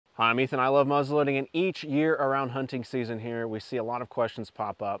Hi, I'm Ethan. I love muzzleloading, and each year around hunting season here, we see a lot of questions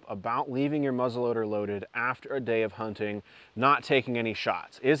pop up about leaving your muzzleloader loaded after a day of hunting, not taking any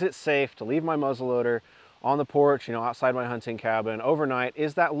shots. Is it safe to leave my muzzleloader on the porch, outside my hunting cabin overnight?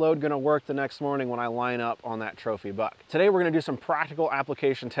 Is that load going to work the next morning when I line up on that trophy buck? Today, we're going to do some practical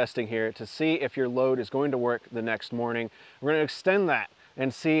application testing here to see if your load is going to work the next morning. We're going to extend that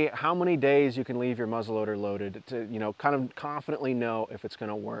and see how many days you can leave your muzzleloader loaded to, kind of confidently know if it's going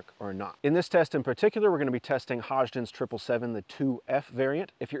to work or not. In this test in particular, we're going to be testing Hodgdon's 777, the 2F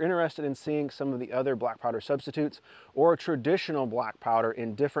variant. If you're interested in seeing some of the other black powder substitutes or traditional black powder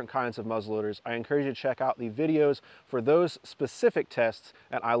in different kinds of muzzleloaders, I encourage you to check out the videos for those specific tests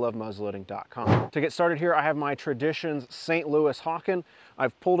at ilovemuzzleloading.com. To get started here, I have my Traditions St. Louis Hawken.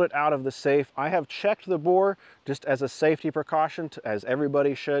 I've pulled it out of the safe. I have checked the bore just as a safety precaution, as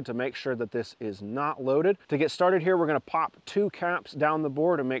everybody should, to make sure that this is not loaded. To get started here, we're going to pop 2 caps down the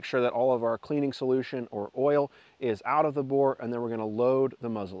bore to make sure that all of our cleaning solution or oil is out of the bore, and then we're going to load the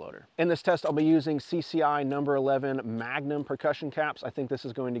muzzleloader. In this test, I'll be using CCI number 11 Magnum percussion caps. I think this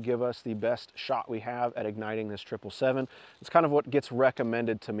is going to give us the best shot we have at igniting this 777. It's kind of what gets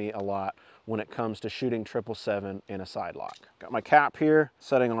recommended to me a lot when it comes to shooting 777 in a side lock. Got my cap here,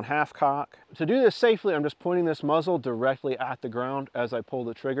 setting on half cock. To do this safely, I'm just pointing this muzzle directly at the ground as I pull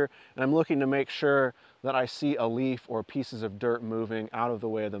the trigger, and I'm looking to make sure that I see a leaf or pieces of dirt moving out of the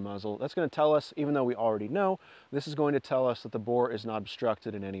way of the muzzle. That's going to tell us, even though we already know, this is going to tell us that the bore is not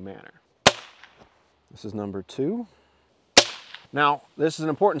obstructed in any manner. This is number 2. Now, this is an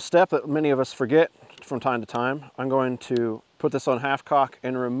important step that many of us forget from time to time. I'm going to put this on half cock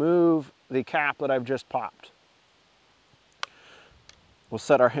and remove the cap that I've just popped. We'll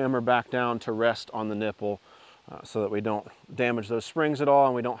set our hammer back down to rest on the nipple so that we don't damage those springs at all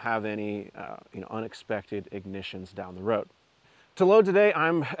and we don't have any unexpected ignitions down the road. To load today,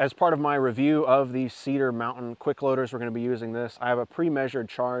 as part of my review of the Cedar Mountain quick loaders, we're going to be using this. I have a pre-measured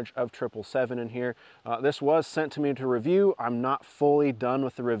charge of 777 in here. This was sent to me to review. I'm not fully done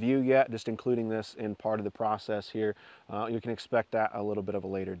with the review yet, just including this in part of the process here. You can expect that a little bit of a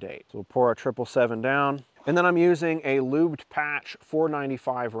later date. So we'll pour our 777 down. And then I'm using a lubed patch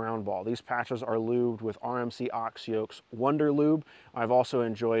 495 round ball. These patches are lubed with RMC Oxyoke's Wonder Lube. I've also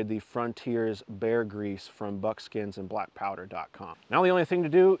enjoyed the Frontiers Bear Grease from Buckskins and blackpowder.com. Now the only thing to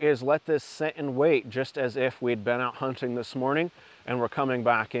do is let this sit and wait, just as if we'd been out hunting this morning and we're coming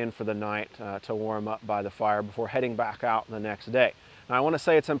back in for the night to warm up by the fire before heading back out the next day. Now I want to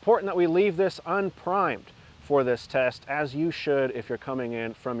say it's important that we leave this unprimed for this test, as you should if you're coming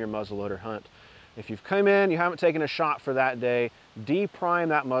in from your muzzleloader hunt. If you've come in, you haven't taken a shot for that day, deprime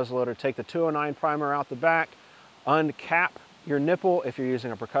that muzzleloader, take the 209 primer out the back, uncap your nipple if you're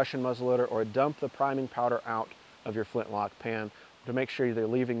using a percussion muzzleloader, or dump the priming powder out of your Flintlock pan to make sure you're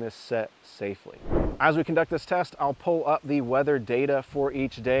leaving this set safely. As we conduct this test, I'll pull up the weather data for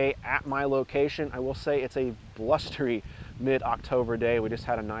each day at my location. I will say it's a blustery mid-October day. We just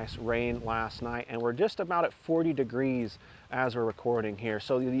had a nice rain last night, and we're just about at 40 degrees as we're recording here.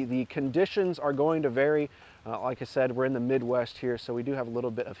 So the conditions are going to vary. Like I said, we're in the Midwest here, so we do have a little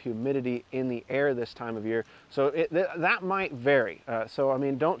bit of humidity in the air this time of year. So that might vary. So I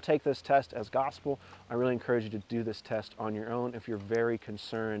mean, don't take this test as gospel. I really encourage you to do this test on your own if you're very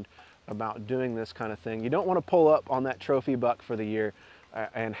concerned about doing this kind of thing. You don't want to pull up on that trophy buck for the year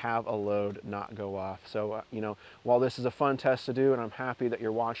and have a load not go off. So, while this is a fun test to do, and I'm happy that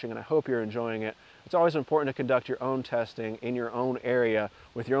you're watching and I hope you're enjoying it, it's always important to conduct your own testing in your own area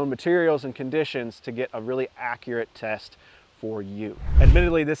with your own materials and conditions to get a really accurate test for you.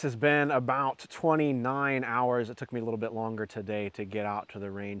 Admittedly, this has been about 29 hours. It took me a little bit longer today to get out to the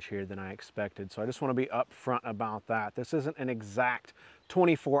range here than I expected. So I just want to be upfront about that. This isn't an exact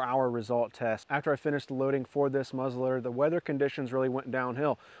 24-hour result test. After I finished the loading for this muzzleloader, the weather conditions really went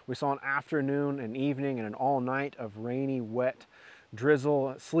downhill. We saw an afternoon, an evening, and an all night of rainy, wet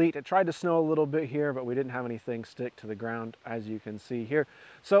drizzle, sleet. It tried to snow a little bit here, but we didn't have anything stick to the ground, as you can see here.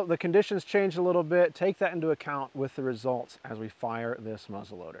 So the conditions changed a little bit. Take that into account with the results as we fire this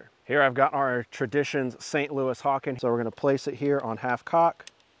muzzleloader. Here I've got our Traditions St. Louis Hawken. So we're going to place it here on half cock.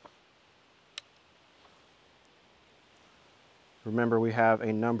 Remember, we have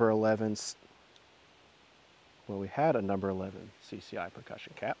a number 11, well, we had a number 11 CCI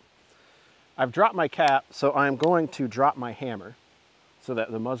percussion cap. I've dropped my cap, so I'm going to drop my hammer so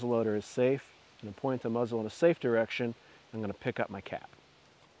that the muzzleloader is safe. I'm going to point the muzzle in a safe direction. I'm going to pick up my cap.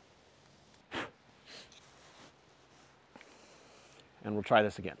 And we'll try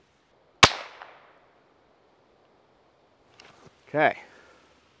this again. Okay.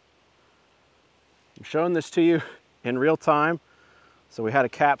 I'm showing this to you in real time So we had a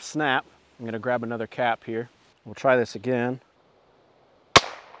cap snap. I'm gonna grab another cap here. We'll try this again.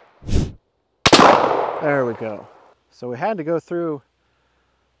 There we go. So we had to go through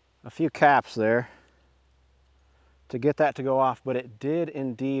a few caps there to get that to go off, but it did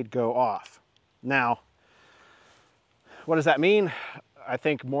indeed go off. Now, what does that mean? I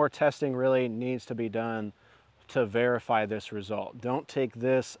think more testing really needs to be done to verify this result. Don't take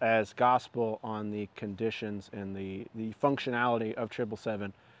this as gospel on the conditions and the functionality of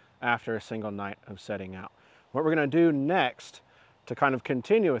 777 after a single night of setting out. What we're gonna do next to kind of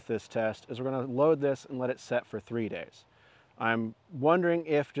continue with this test is we're gonna load this and let it set for 3 days. I'm wondering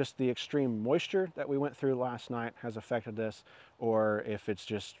if just the extreme moisture that we went through last night has affected this, or if it's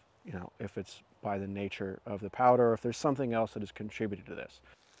just, you know, if it's by the nature of the powder, or if there's something else that has contributed to this.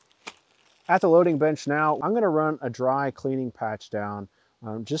 At the loading bench now, I'm gonna run a dry cleaning patch down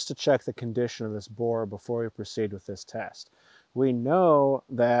just to check the condition of this bore before we proceed with this test. We know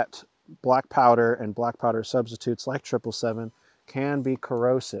that black powder and black powder substitutes like 777 can be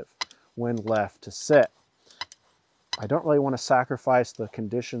corrosive when left to sit. I don't really want to sacrifice the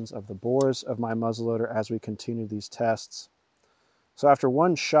conditions of the bores of my muzzleloader as we continue these tests. So after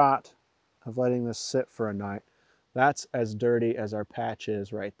one shot of letting this sit for a night, that's as dirty as our patch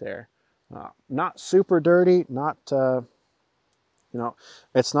is right there. Not super dirty, not, you know,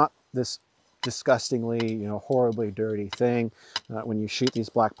 it's not this disgustingly, you know, horribly dirty thing when you shoot these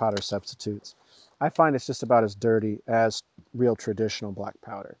black powder substitutes. I find it's just about as dirty as real traditional black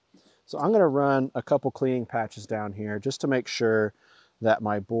powder. So I'm going to run a couple cleaning patches down here just to make sure that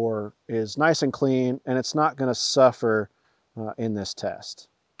my bore is nice and clean and it's not going to suffer in this test.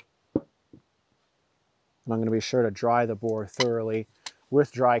 And I'm going to be sure to dry the bore thoroughly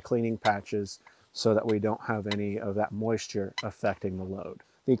with dry cleaning patches so that we don't have any of that moisture affecting the load.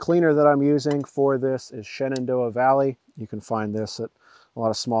 The cleaner that I'm using for this is Shenandoah Valley. You can find this at a lot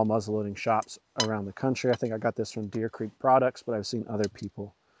of small muzzleloading shops around the country. I think I got this from Deer Creek Products, but I've seen other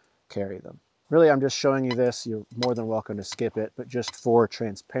people carry them. Really, I'm just showing you this. You're more than welcome to skip it, but just for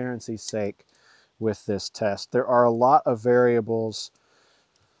transparency's sake with this test. There are a lot of variables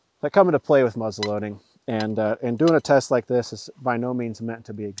that come into play with muzzleloading, and doing a test like this is by no means meant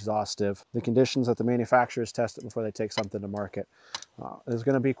to be exhaustive. The conditions that the manufacturers test it before they take something to market is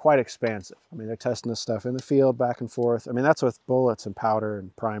going to be quite expansive. I mean, they're testing this stuff in the field, back and forth. I mean, that's with bullets and powder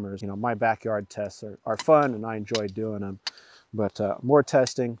and primers. You know, my backyard tests are fun and I enjoy doing them. But more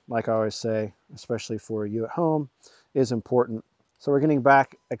testing, like I always say, especially for you at home, is important. So we're getting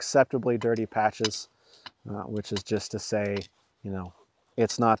back acceptably dirty patches, which is just to say, you know,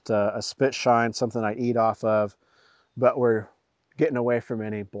 it's not a spit shine, something I eat off of, but we're getting away from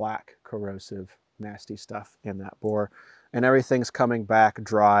any black, corrosive, nasty stuff in that bore. And everything's coming back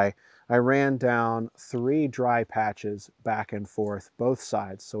dry. I ran down 3 dry patches back and forth, both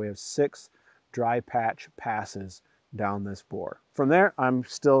sides. So we have 6 dry patch passes down this bore. From there, I'm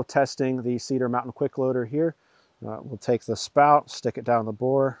still testing the Cedar Mountain Quick Loader here. We'll take the spout, stick it down the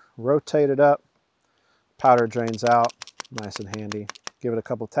bore, rotate it up, powder drains out, nice and handy. Give it a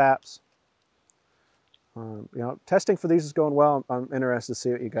couple taps. You know, testing for these is going well. I'm interested to see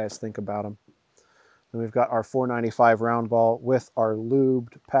what you guys think about them. Then we've got our 495 round ball with our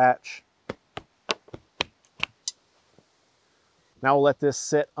lubed patch. Now we'll let this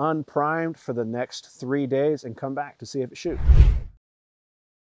sit unprimed for the next 3 days and come back to see if it shoots.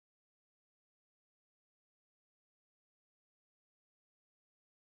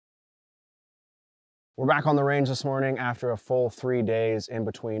 We're back on the range this morning after a full 3 days in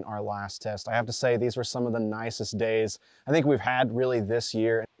between our last test. I have to say these were some of the nicest days I think we've had really this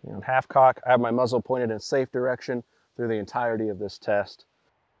year. You know, half cock, I have my muzzle pointed in a safe direction through the entirety of this test.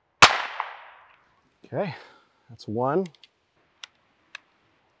 Okay, that's 1.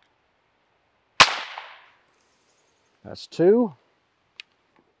 That's 2.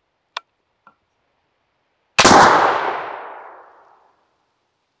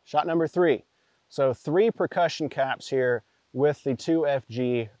 Shot number 3. So 3 percussion caps here with the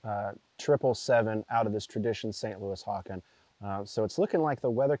 2FG 777 out of this Tradition St. Louis Hawken. So it's looking like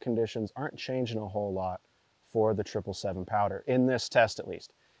the weather conditions aren't changing a whole lot for the 777 powder, in this test at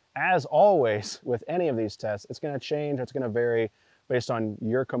least. As always, with any of these tests, it's going to change, it's going to vary based on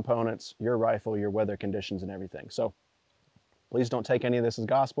your components, your rifle, your weather conditions, and everything. So please don't take any of this as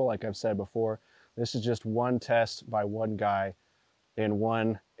gospel. Like I've said before, this is just one test by one guy in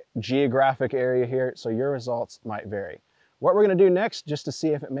one geographic area here, so your results might vary. What we're going to do next, just to see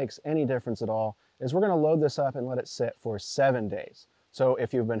if it makes any difference at all, is we're going to load this up and let it sit for 7 days. So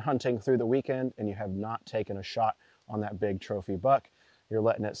if you've been hunting through the weekend and you have not taken a shot on that big trophy buck, you're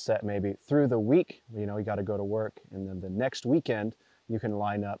letting it set maybe through the week. You know, you got to go to work, and then the next weekend you can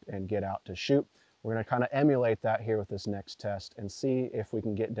line up and get out to shoot. We're going to kind of emulate that here with this next test and see if we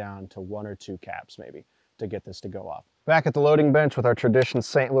can get down to 1 or 2 caps maybe to get this to go off. Back at the loading bench with our tradition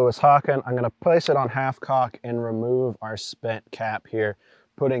St. Louis Hawken, I'm going to place it on half cock and remove our spent cap here,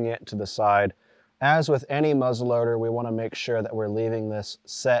 putting it to the side. As with any muzzleloader, we want to make sure that we're leaving this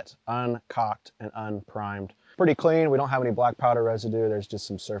set uncocked and unprimed. Pretty clean. We don't have any black powder residue. There's just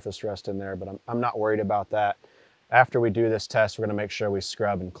some surface rust in there, but I'm not worried about that. After we do this test, we're going to make sure we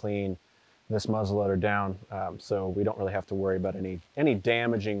scrub and clean this muzzleloader down, so we don't really have to worry about any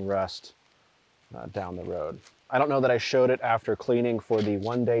damaging rust down the road. I don't know that I showed it after cleaning for the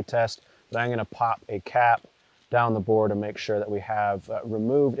 1-day test, but I'm going to pop a cap down the bore to make sure that we have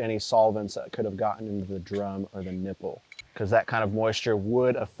removed any solvents that could have gotten into the drum or the nipple, because that kind of moisture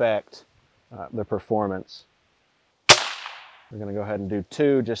would affect the performance. We're going to go ahead and do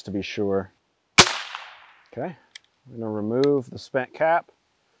 2 just to be sure. Okay, we're going to remove the spent cap,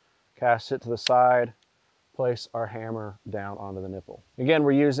 cast it to the side, place our hammer down onto the nipple. Again,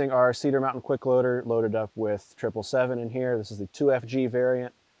 we're using our Cedar Mountain quick loader loaded up with 777 in here. This is the 2FG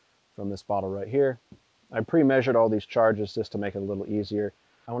variant from this bottle right here. I pre-measured all these charges just to make it a little easier.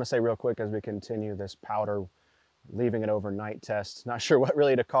 I want to say real quick as we continue this powder, leaving it overnight test, not sure what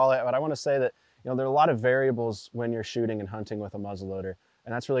really to call it, but I want to say that there are a lot of variables when you're shooting and hunting with a muzzleloader,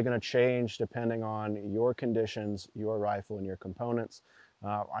 and that's really going to change depending on your conditions, your rifle, and your components.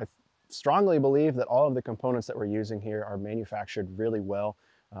 I strongly believe that all of the components that we're using here are manufactured really well.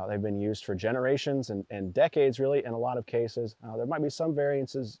 They've been used for generations and decades, really, in a lot of cases. There might be some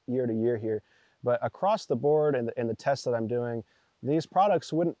variances year to year here, but across the board in the tests that I'm doing, these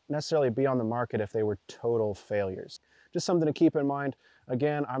products wouldn't necessarily be on the market if they were total failures. Just something to keep in mind.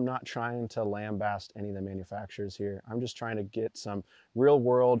 Again, I'm not trying to lambast any of the manufacturers here. I'm just trying to get some real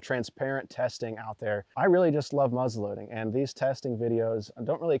world, transparent testing out there. I really just love muzzleloading, and these testing videos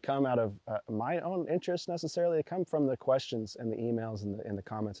don't really come out of my own interest necessarily. They come from the questions and the emails and the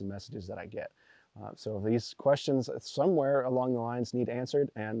comments and messages that I get. So these questions somewhere along the lines need answered,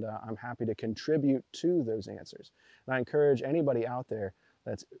 and I'm happy to contribute to those answers. And I encourage anybody out there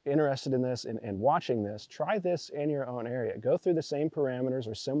that's interested in this and watching this, try this in your own area. Go through the same parameters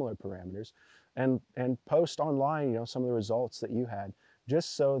or similar parameters and post online, some of the results that you had,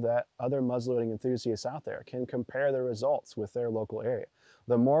 just so that other muzzleloading enthusiasts out there can compare their results with their local area.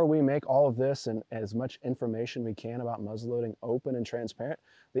 The more we make all of this and as much information we can about muzzleloading open and transparent,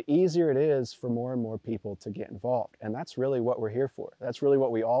 the easier it is for more and more people to get involved. And that's really what we're here for. That's really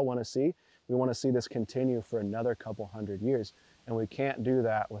what we all want to see. We want to see this continue for another couple hundred years. And we can't do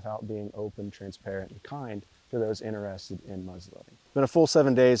that without being open, transparent, and kind for those interested in muzzleloading. It's been a full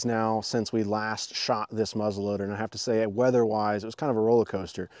 7 days now since we last shot this muzzleloader, and I have to say, weather-wise, it was kind of a roller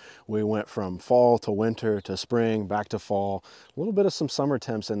coaster. We went from fall to winter to spring, back to fall, a little bit of some summer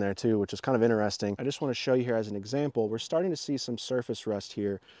temps in there too, which is kind of interesting. I just want to show you here as an example, we're starting to see some surface rust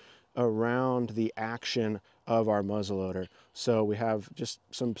here around the action of our muzzleloader. So we have just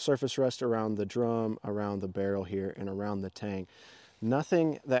some surface rust around the drum, around the barrel here, and around the tang.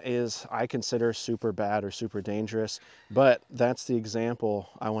 Nothing that is, I consider, super bad or super dangerous, but that's the example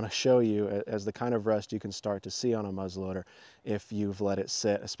I want to show you as the kind of rust you can start to see on a muzzleloader if you've let it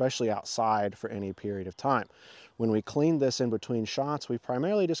sit, especially outside for any period of time. When we cleaned this in between shots, we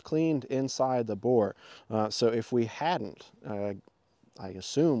primarily just cleaned inside the bore. So if we hadn't, I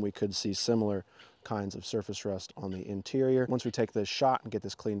assume we could see similar kinds of surface rust on the interior. Once we take this shot and get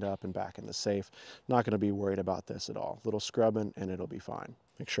this cleaned up and back in the safe, not going to be worried about this at all. A little scrubbing and it'll be fine.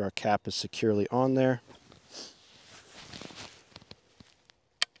 Make sure our cap is securely on there.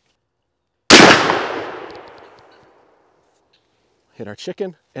 Hit our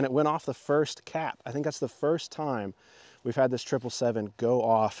chicken and it went off the first cap. I think that's the first time we've had this 777 go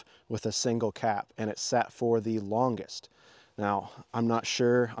off with a single cap, and it sat for the longest. Now, I'm not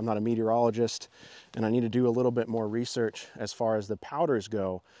sure, I'm not a meteorologist, and I need to do a little bit more research as far as the powders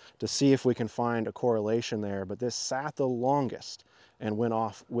go to see if we can find a correlation there, but this sat the longest and went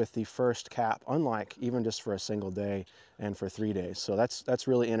off with the first cap, unlike even just for a single day and for 3 days. So that's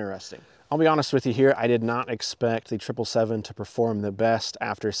really interesting. I'll be honest with you here, I did not expect the 777 to perform the best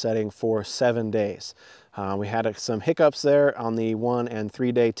after setting for 7 days. We had some hiccups there on the 1 and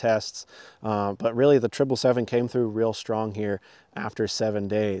 3 day tests, but really the 777 came through real strong here after 7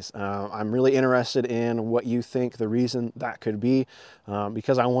 days. I'm really interested in what you think the reason that could be,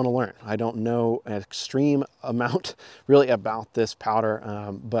 because I want to learn. I don't know an extreme amount really about this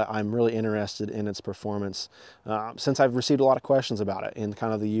powder, but I'm really interested in its performance since I've received a lot of questions about it in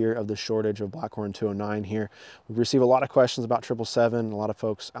kind of the year of the shortage of Blackhorn 209 here. We've received a lot of questions about 777, a lot of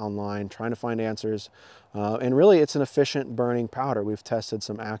folks online trying to find answers And really, it's an efficient burning powder. We've tested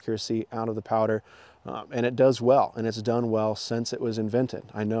some accuracy out of the powder, and it does well, and it's done well since it was invented.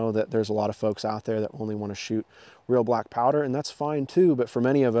 I know that there's a lot of folks out there that only want to shoot real black powder, and that's fine too, but for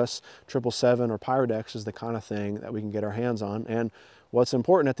many of us, 777 or Pyrodex is the kind of thing that we can get our hands on. And what's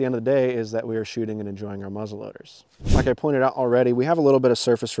important at the end of the day is that we are shooting and enjoying our muzzleloaders. Like I pointed out already, we have a little bit of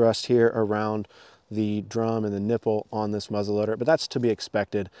surface rust here around the drum and the nipple on this muzzleloader, but that's to be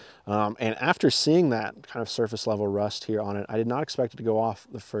expected. And after seeing that kind of surface level rust here on it, I did not expect it to go off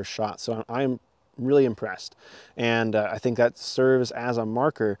the first shot. So I'm really impressed. And I think that serves as a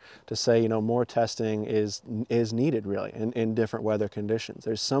marker to say, you know, more testing is needed really in different weather conditions.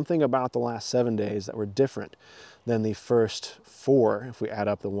 There's something about the last 7 days that were different than the first 4, if we add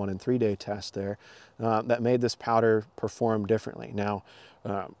up the 1 and 3 day test there, that made this powder perform differently. Now,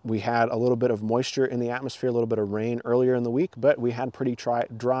 we had a little bit of moisture in the atmosphere, a little bit of rain earlier in the week, but we had pretty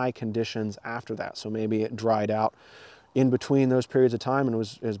dry conditions after that. So maybe it dried out in between those periods of time and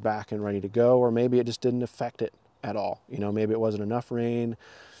was back and ready to go, or maybe it just didn't affect it at all. You know, maybe it wasn't enough rain.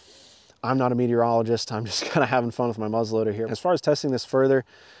 I'm not a meteorologist. I'm just kind of having fun with my muzzleloader here. As far as testing this further,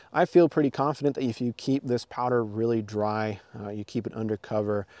 I feel pretty confident that if you keep this powder really dry, you keep it under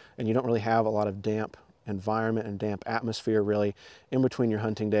cover, and you don't really have a lot of damp environment and damp atmosphere really in between your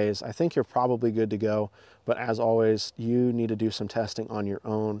hunting days, I think you're probably good to go. But as always, you need to do some testing on your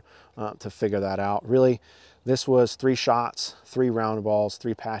own to figure that out. Really, this was 3 shots, 3 round balls,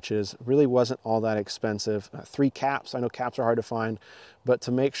 3 patches. Really wasn't all that expensive. 3 caps. I know caps are hard to find, but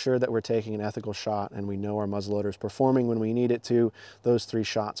to make sure that we're taking an ethical shot and we know our muzzleloader is performing when we need it to, those 3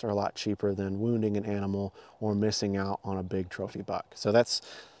 shots are a lot cheaper than wounding an animal or missing out on a big trophy buck. So that's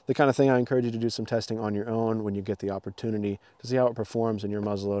the kind of thing I encourage you to do some testing on your own when you get the opportunity to see how it performs in your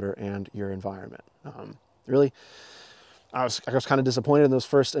muzzleloader and your environment. Really, I was kind of disappointed in those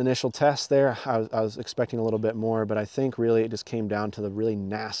first initial tests there. I was expecting a little bit more, but I think really it just came down to the really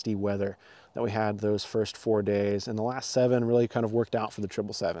nasty weather that we had those first 4 days, and the last 7 really kind of worked out for the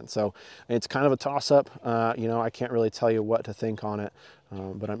 777. So it's kind of a toss-up. You know, I can't really tell you what to think on it,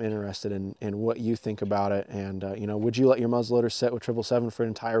 but I'm interested in what you think about it. And you know, would you let your muzzleloader sit with 777 for an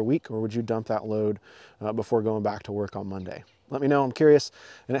entire week, or would you dump that load before going back to work on Monday? Let me know. I'm curious,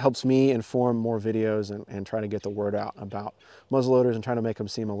 and it helps me inform more videos and try to get the word out about muzzleloaders and try to make them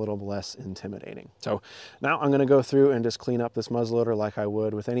seem a little less intimidating. So now I'm going to go through and just clean up this muzzleloader like I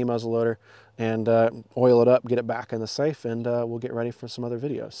would with any muzzleloader, and oil it up, get it back in the safe, and we'll get ready for some other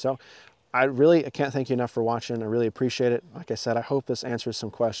videos. So I can't thank you enough for watching. I really appreciate it. Like I said, I hope this answers some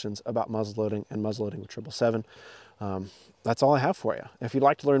questions about muzzleloading and muzzleloading with 777. That's all I have for you. If you'd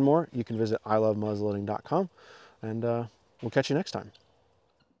like to learn more, you can visit ilovemuzzleloading.com, and we'll catch you next time.